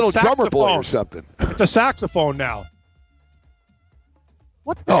like the Now little it's drummer boy saxophone. or something. It's a saxophone now.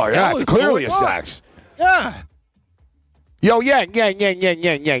 What the Oh, yeah, hell it's is clearly a going on? sax. Yeah. Yo, yang.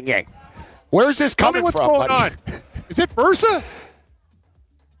 Where's this Tell me coming what's from, going buddy? on. Is it Versa?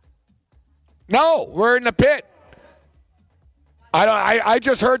 No, we're in the pit. I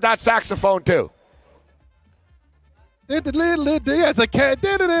just heard that saxophone too. Yeah, it's like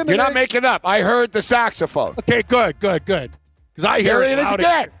You're not making up. I heard the saxophone. Okay, good. Because I hear There it is loud.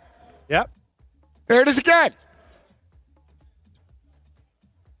 again. Yep. There it is again.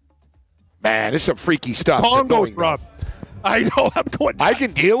 Man, this is some freaky stuff. Congo drums. I know. I'm going. I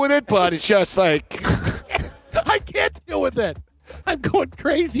can deal with it, but it's just like I can't deal with it. I'm going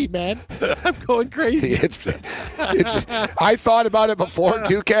crazy, man. I'm going crazy. I thought about it before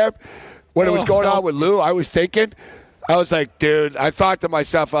too, Cam. When it was going on with Lou, I was like, dude, I thought to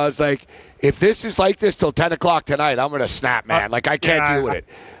myself, I was like, if this is like this till 10 o'clock tonight, I'm going to snap, man. I can't deal with it.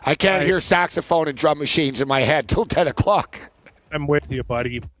 I can't hear saxophone and drum machines in my head till 10 o'clock. I'm with you,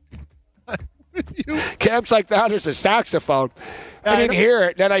 buddy. Cam's like, now there's a saxophone. I didn't hear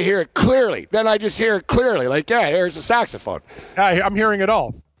it. Then I hear it clearly. Then I just hear it clearly. Here's a saxophone. I'm hearing it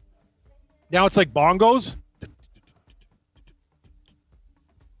all. Now it's like bongos.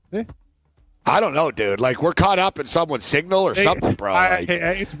 I don't know, dude. We're caught up in someone's signal or something, bro.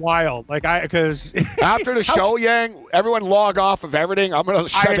 It's wild. Because after the show, Yang, everyone log off of everything. I'm going to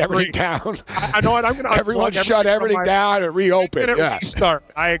shut everything down. I know what I'm going to. Everyone shut everything down and reopen. Restart.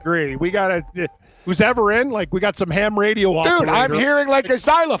 I agree. We got to. Who's ever in? We got some ham radio operator. Dude, I'm hearing a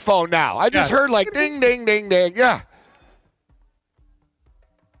xylophone now. I just heard ding, ding, ding, ding. Yeah.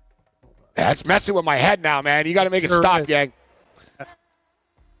 That's messing with my head now, man. You got to make it stop, Yang.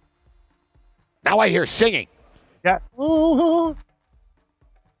 Now I hear singing. Yeah.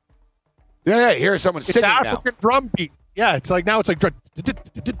 Yeah, I hear someone singing now. It's African drum beat. Yeah, it's like.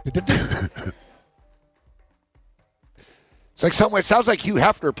 It's like someone. It sounds like Hugh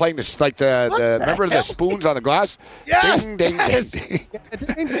Hefner playing this, like the remember the spoons on the glass? Yes. Ding, Yes.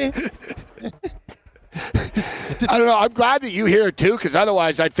 ding, ding. I don't know. I'm glad that you hear it too, because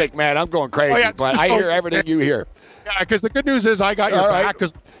otherwise I'd think, man, I'm going crazy. But I hear everything you hear. Yeah, because the good news is I got your back.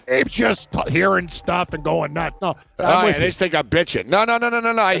 Because Abe's just hearing stuff and going nuts. No, they just think I'm bitching. No.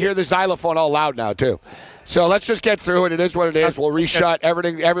 I hear the xylophone all loud now too. So let's just get through it. It is what it is. We'll reshut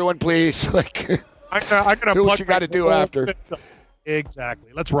everything. Everyone, please. I'm gonna do what you got to do after.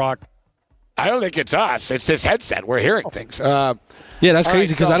 Exactly. Let's rock. I don't think it's us. It's this headset. We're hearing things. Yeah, that's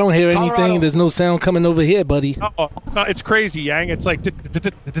crazy because I don't hear anything. Colorado. There's no sound coming over here, buddy. No, it's crazy, Yang. It's like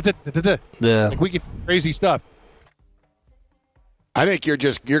Yeah. like we get crazy stuff. I think you're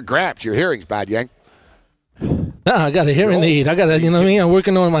gramps. Your hearing's bad, Yang. Nah, I got a hearing aid. I got a, you know what I mean? I'm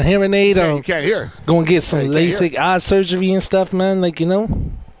working on my hearing aid. You can't hear. Going to get some LASIK eye surgery and stuff, man. Like, you know.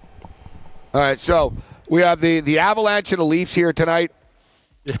 All right, so we have the Avalanche and the Leafs here tonight.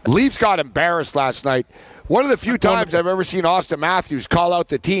 Yes. Leafs got embarrassed last night. One of the few times I've ever seen Austin Matthews call out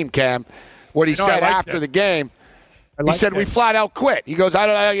the team, Cam, what he said after the game. He said, we flat out quit. He goes,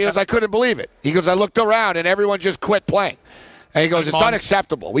 I couldn't believe it. He goes, I looked around and everyone just quit playing. And he goes, it's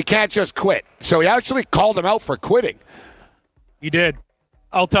unacceptable. We can't just quit. So he actually called him out for quitting. He did.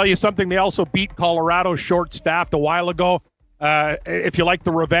 I'll tell you something. They also beat Colorado short-staffed a while ago. If you like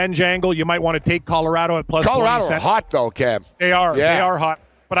the revenge angle, you might want to take Colorado at plus 20 cents. Colorado are hot, though, Cam. They are. Yeah. They are hot.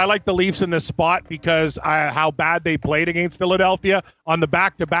 But I like the Leafs in this spot because how bad they played against Philadelphia on the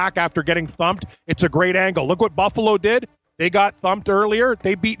back-to-back after getting thumped. It's a great angle. Look what Buffalo did. They got thumped earlier.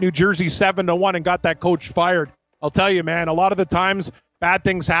 They beat New Jersey 7-1 and got that coach fired. I'll tell you, man, a lot of the times bad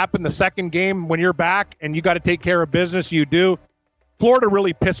things happen. The second game when you're back and you got to take care of business, you do. Florida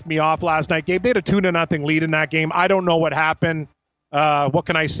really pissed me off last night, Gabe. They had a 2-0 lead in that game. I don't know what happened. What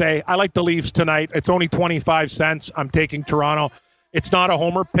can I say? I like the Leafs tonight. It's only 25 cents. I'm taking Toronto. It's not a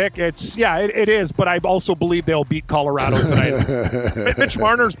homer pick. It is, but I also believe they'll beat Colorado tonight. Mitch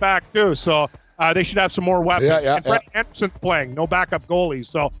Marner's back, too, so they should have some more weapons. And Brett Anderson's playing, no backup goalies.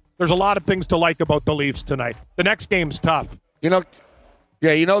 So there's a lot of things to like about the Leafs tonight. The next game's tough.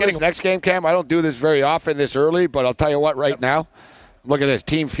 This next game, Cam, I don't do this very often this early, but I'll tell you what, right now, look at this,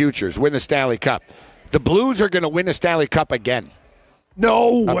 team futures, win the Stanley Cup. The Blues are going to win the Stanley Cup again.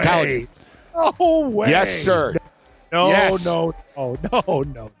 No I'm way. telling you. No way. Yes, sir. No.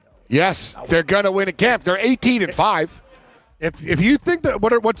 Yes, they're going to win again. They're 18-5. If you think that,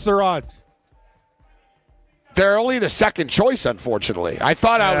 what's their odds? They're only the second choice, unfortunately. I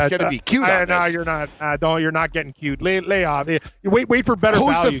thought I was going to be cute on this. No, you're not. You're not getting cute. Lay off. You wait for better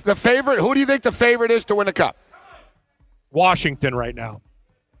value. Who's the favorite? Who do you think the favorite is to win the Cup? Washington right now.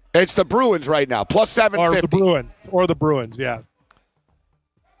 It's the Bruins right now, plus 750. Or the Bruins, yeah.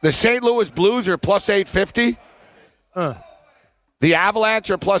 The St. Louis Blues are plus 850. The Avalanche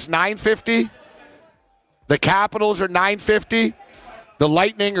are plus 950. The Capitals are 950. The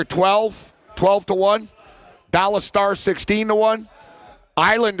Lightning are 12 to 1. Dallas Stars 16-1.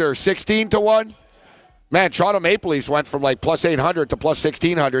 Islanders 16-1. Man, Toronto Maple Leafs went from like plus 800 to plus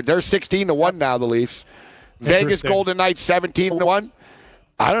 1600. They're 16-1 now, the Leafs. Vegas Golden Knights 17-1.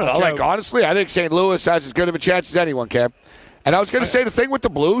 I don't know. Honestly, I think St. Louis has as good of a chance as anyone, Cam. And I was going to say the thing with the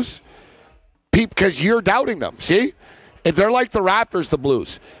Blues, because you're doubting them. See? If they're like the Raptors, the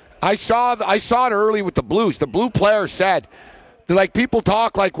Blues. I saw it early with the Blues. The Blue player said, like, people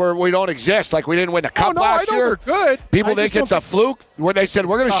talk like we don't exist, like we didn't win a cup last year. They're good. People think it's a fluke. When they said,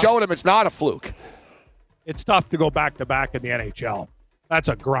 we're going to show them it's not a fluke. It's tough to go back-to-back in the NHL. That's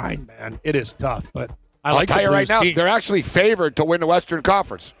a grind, man. It is tough, but I'll tell you right now, they're actually favored to win the Western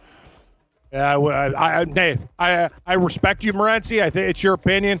Conference. Yeah, I respect you, Morency. I think it's your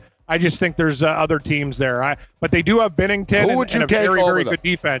opinion. I just think there's other teams there. But they do have Binnington and a very, very good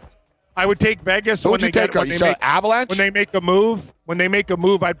defense. I would take Vegas. Who would you take? Avalanche? When they make a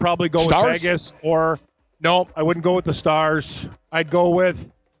move, I'd probably go Stars? with Vegas. Or no, I wouldn't go with the Stars. I'd go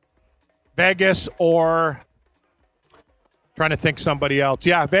with Vegas or trying to think somebody else.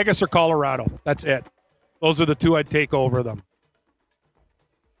 Yeah, Vegas or Colorado. That's it. Those are the two I'd take over them.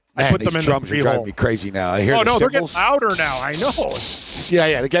 Man, I put them in drums the are driving me crazy now. I hear they're getting louder now. I know.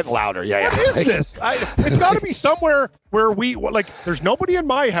 Yeah, they're getting louder. Yeah. What is this? It's got to be somewhere where there's nobody in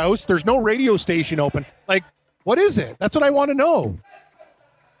my house. There's no radio station open. Like, what is it? That's what I want to know.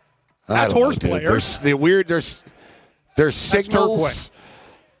 That's horseplay. There's signals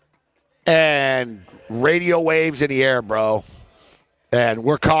and radio waves in the air, bro. And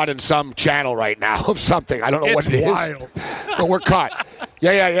we're caught in some channel right now of something. I don't know what it is. But we're caught.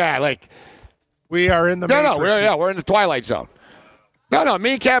 Yeah. Like we are in the Matrix. We're in the Twilight Zone. No,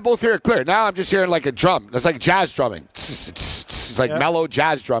 me and Cam both hear it clear. Now I'm just hearing like a drum. It's like jazz drumming. It's like mellow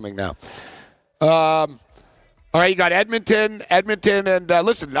jazz drumming now. All right, you got Edmonton, and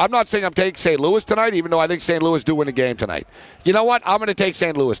listen, I'm not saying I'm taking St. Louis tonight, even though I think St. Louis do win the game tonight. You know what? I'm going to take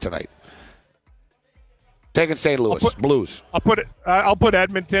St. Louis tonight. Taking St. Louis Blues. I'll put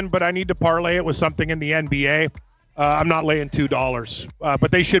Edmonton, but I need to parlay it with something in the NBA. I'm not laying $2,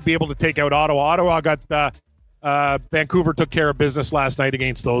 but they should be able to take out Ottawa. Ottawa got Vancouver took care of business last night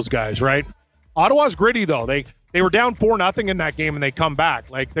against those guys, right? Ottawa's gritty though. They were down 4-0 in that game and they come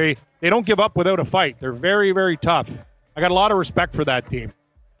back. Like they don't give up without a fight. They're very, very tough. I got a lot of respect for that team.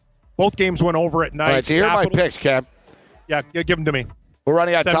 Both games went over at night. All right, so here are my picks, Cam. Yeah, give them to me. We're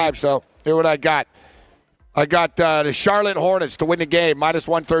running out of time, so here what I got. I got the Charlotte Hornets to win the game,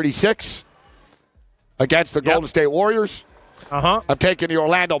 -136 against the Golden State Warriors. I'm taking the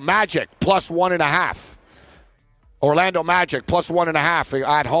Orlando Magic +1.5. Orlando Magic +1.5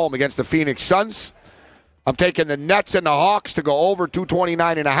 at home against the Phoenix Suns. I'm taking the Nets and the Hawks to go over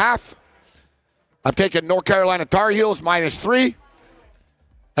 229.5. I'm taking North Carolina Tar Heels -3.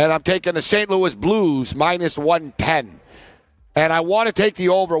 And I'm taking the St. Louis Blues -110. And I want to take the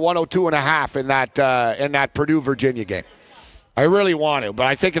over 102.5 in that Purdue-Virginia game. I really want to, but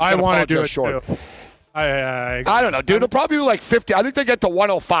I think it's going to fall just short. Too. I don't know, dude. It'll probably be like 50. I think they get to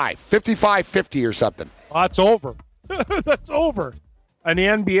 105, 55-50 or something. Well, that's over. That's over. And the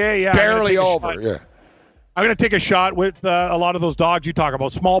NBA, yeah. Barely over, yeah. I'm going to take a shot with a lot of those dogs you talk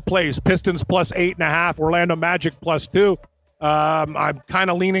about. Small plays, Pistons +8.5, Orlando Magic +2. I'm kind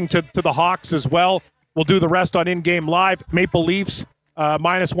of leaning to the Hawks as well. We'll do the rest on In-Game Live. Maple Leafs,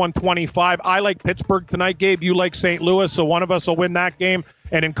 -125. I like Pittsburgh tonight, Gabe. You like St. Louis, so one of us will win that game.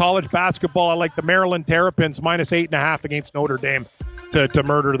 And in college basketball, I like the Maryland Terrapins, -8.5 against Notre Dame to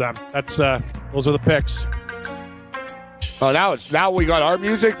murder them. That's those are the picks. Oh, now we got our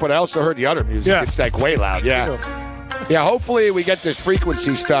music, but I also heard the other music. Yeah. It's like way loud. Yeah. Yeah, hopefully we get this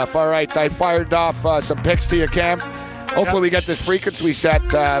frequency stuff. All right, I fired off some picks to you, Cam. Hopefully we get this frequency set.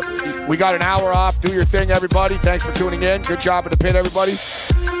 We got an hour off. Do your thing, everybody. Thanks for tuning in. Good job in the pit, everybody.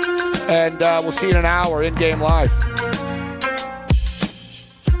 And we'll see you in an hour, In-Game Live.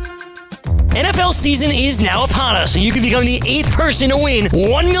 NFL season is now upon us, and you can become the 8th person to win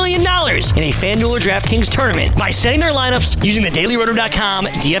 $1 million in a FanDuel or DraftKings tournament by setting their lineups using the DailyRoto.com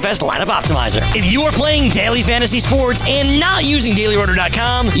DFS lineup optimizer. If you are playing daily fantasy sports and not using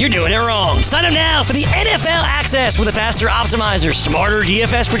DailyRoto.com, you're doing it wrong. Sign up now for the NFL access with a faster optimizer, smarter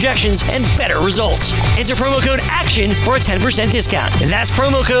DFS projections, and better results. Enter promo code ACTION for a 10% discount. That's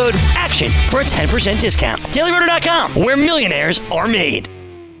promo code ACTION for a 10% discount. DailyRoto.com, where millionaires are made.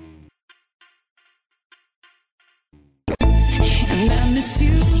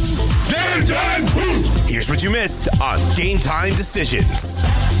 Game Time! Here's what you missed on Game Time Decisions.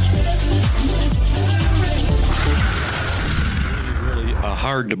 Really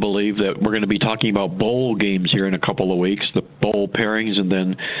hard to believe that we're going to be talking about bowl games here in a couple of weeks, the bowl pairings, and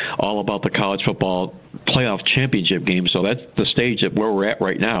then all about the college football playoff championship game. So that's the stage of where we're at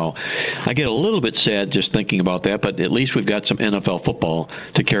right now. I get a little bit sad just thinking about that, but at least we've got some NFL football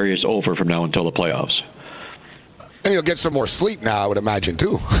to carry us over from now until the playoffs. And you'll get some more sleep now, I would imagine,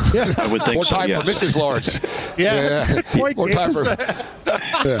 too. Yeah, I would think more time so, for Mrs. Lawrence. Good point. More time for...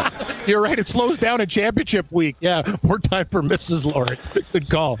 Yeah. You're right. It slows down in championship week. Yeah, more time for Mrs. Lawrence. Good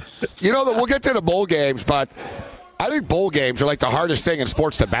call. You know, we'll get to the bowl games, but I think bowl games are like the hardest thing in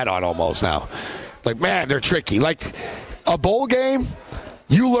sports to bet on almost now. Like, man, they're tricky. Like, a bowl game,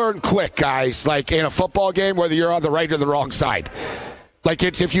 you learn quick, guys. Like, in a football game, whether you're on the right or the wrong side. Like,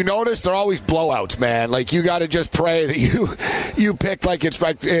 it's, if you notice, they're always blowouts, man. Like, you got to just pray that you pick like it's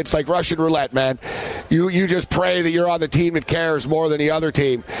like Russian roulette, man. You just pray that you're on the team that cares more than the other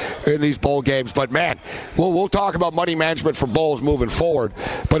team in these bowl games. But, man, we'll talk about money management for bowls moving forward.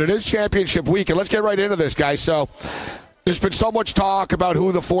 But it is championship week, and let's get right into this, guys. So there's been so much talk about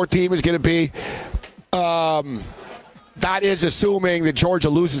who the 4th team is going to be. That is assuming that Georgia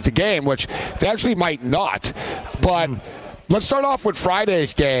loses the game, which they actually might not. But... let's start off with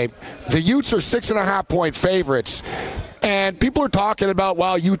Friday's game. The Utes are 6.5-point favorites. And people are talking about,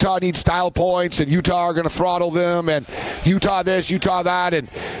 well, Utah needs style points, and Utah are going to throttle them, and Utah this, Utah that. And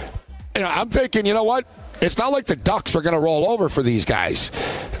I'm thinking, you know what? It's not like the Ducks are going to roll over for these guys.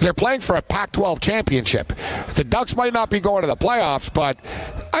 They're playing for a Pac-12 championship. The Ducks might not be going to the playoffs, but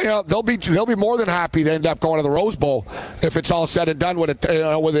they'll be more than happy to end up going to the Rose Bowl if it's all said and done with a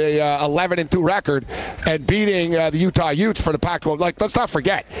 11-2 record and beating the Utah Utes for the Pac-12. Like, let's not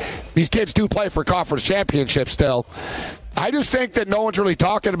forget, these kids do play for conference championships still. I just think that no one's really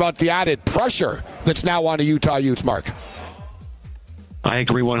talking about the added pressure that's now on the Utah Utes, Mark. I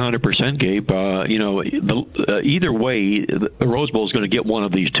agree 100%, Gabe. Either way, the Rose Bowl is going to get one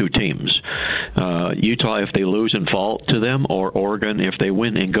of these two teams. Utah if they lose and fall to them, or Oregon if they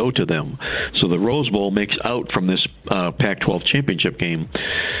win and go to them. So the Rose Bowl makes out from this Pac-12 championship game.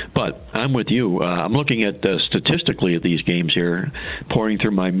 But I'm with you. I'm looking at statistically at these games here, pouring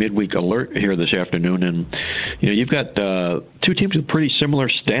through my midweek alert here this afternoon, and you've got two teams with pretty similar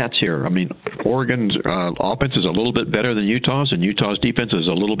stats here. I mean, Oregon's offense is a little bit better than Utah's, and Utah's defense is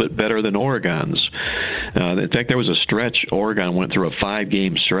a little bit better than Oregon's. In fact, there was a stretch. Oregon went through a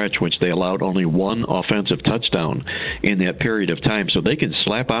 5-game stretch, which they allowed only one offensive touchdown in that period of time. So they can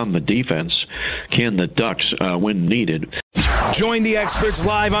slap on the defense. Can the Ducks when needed? Join the experts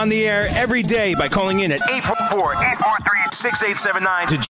live on the air every day by calling in at 844-843-6879 to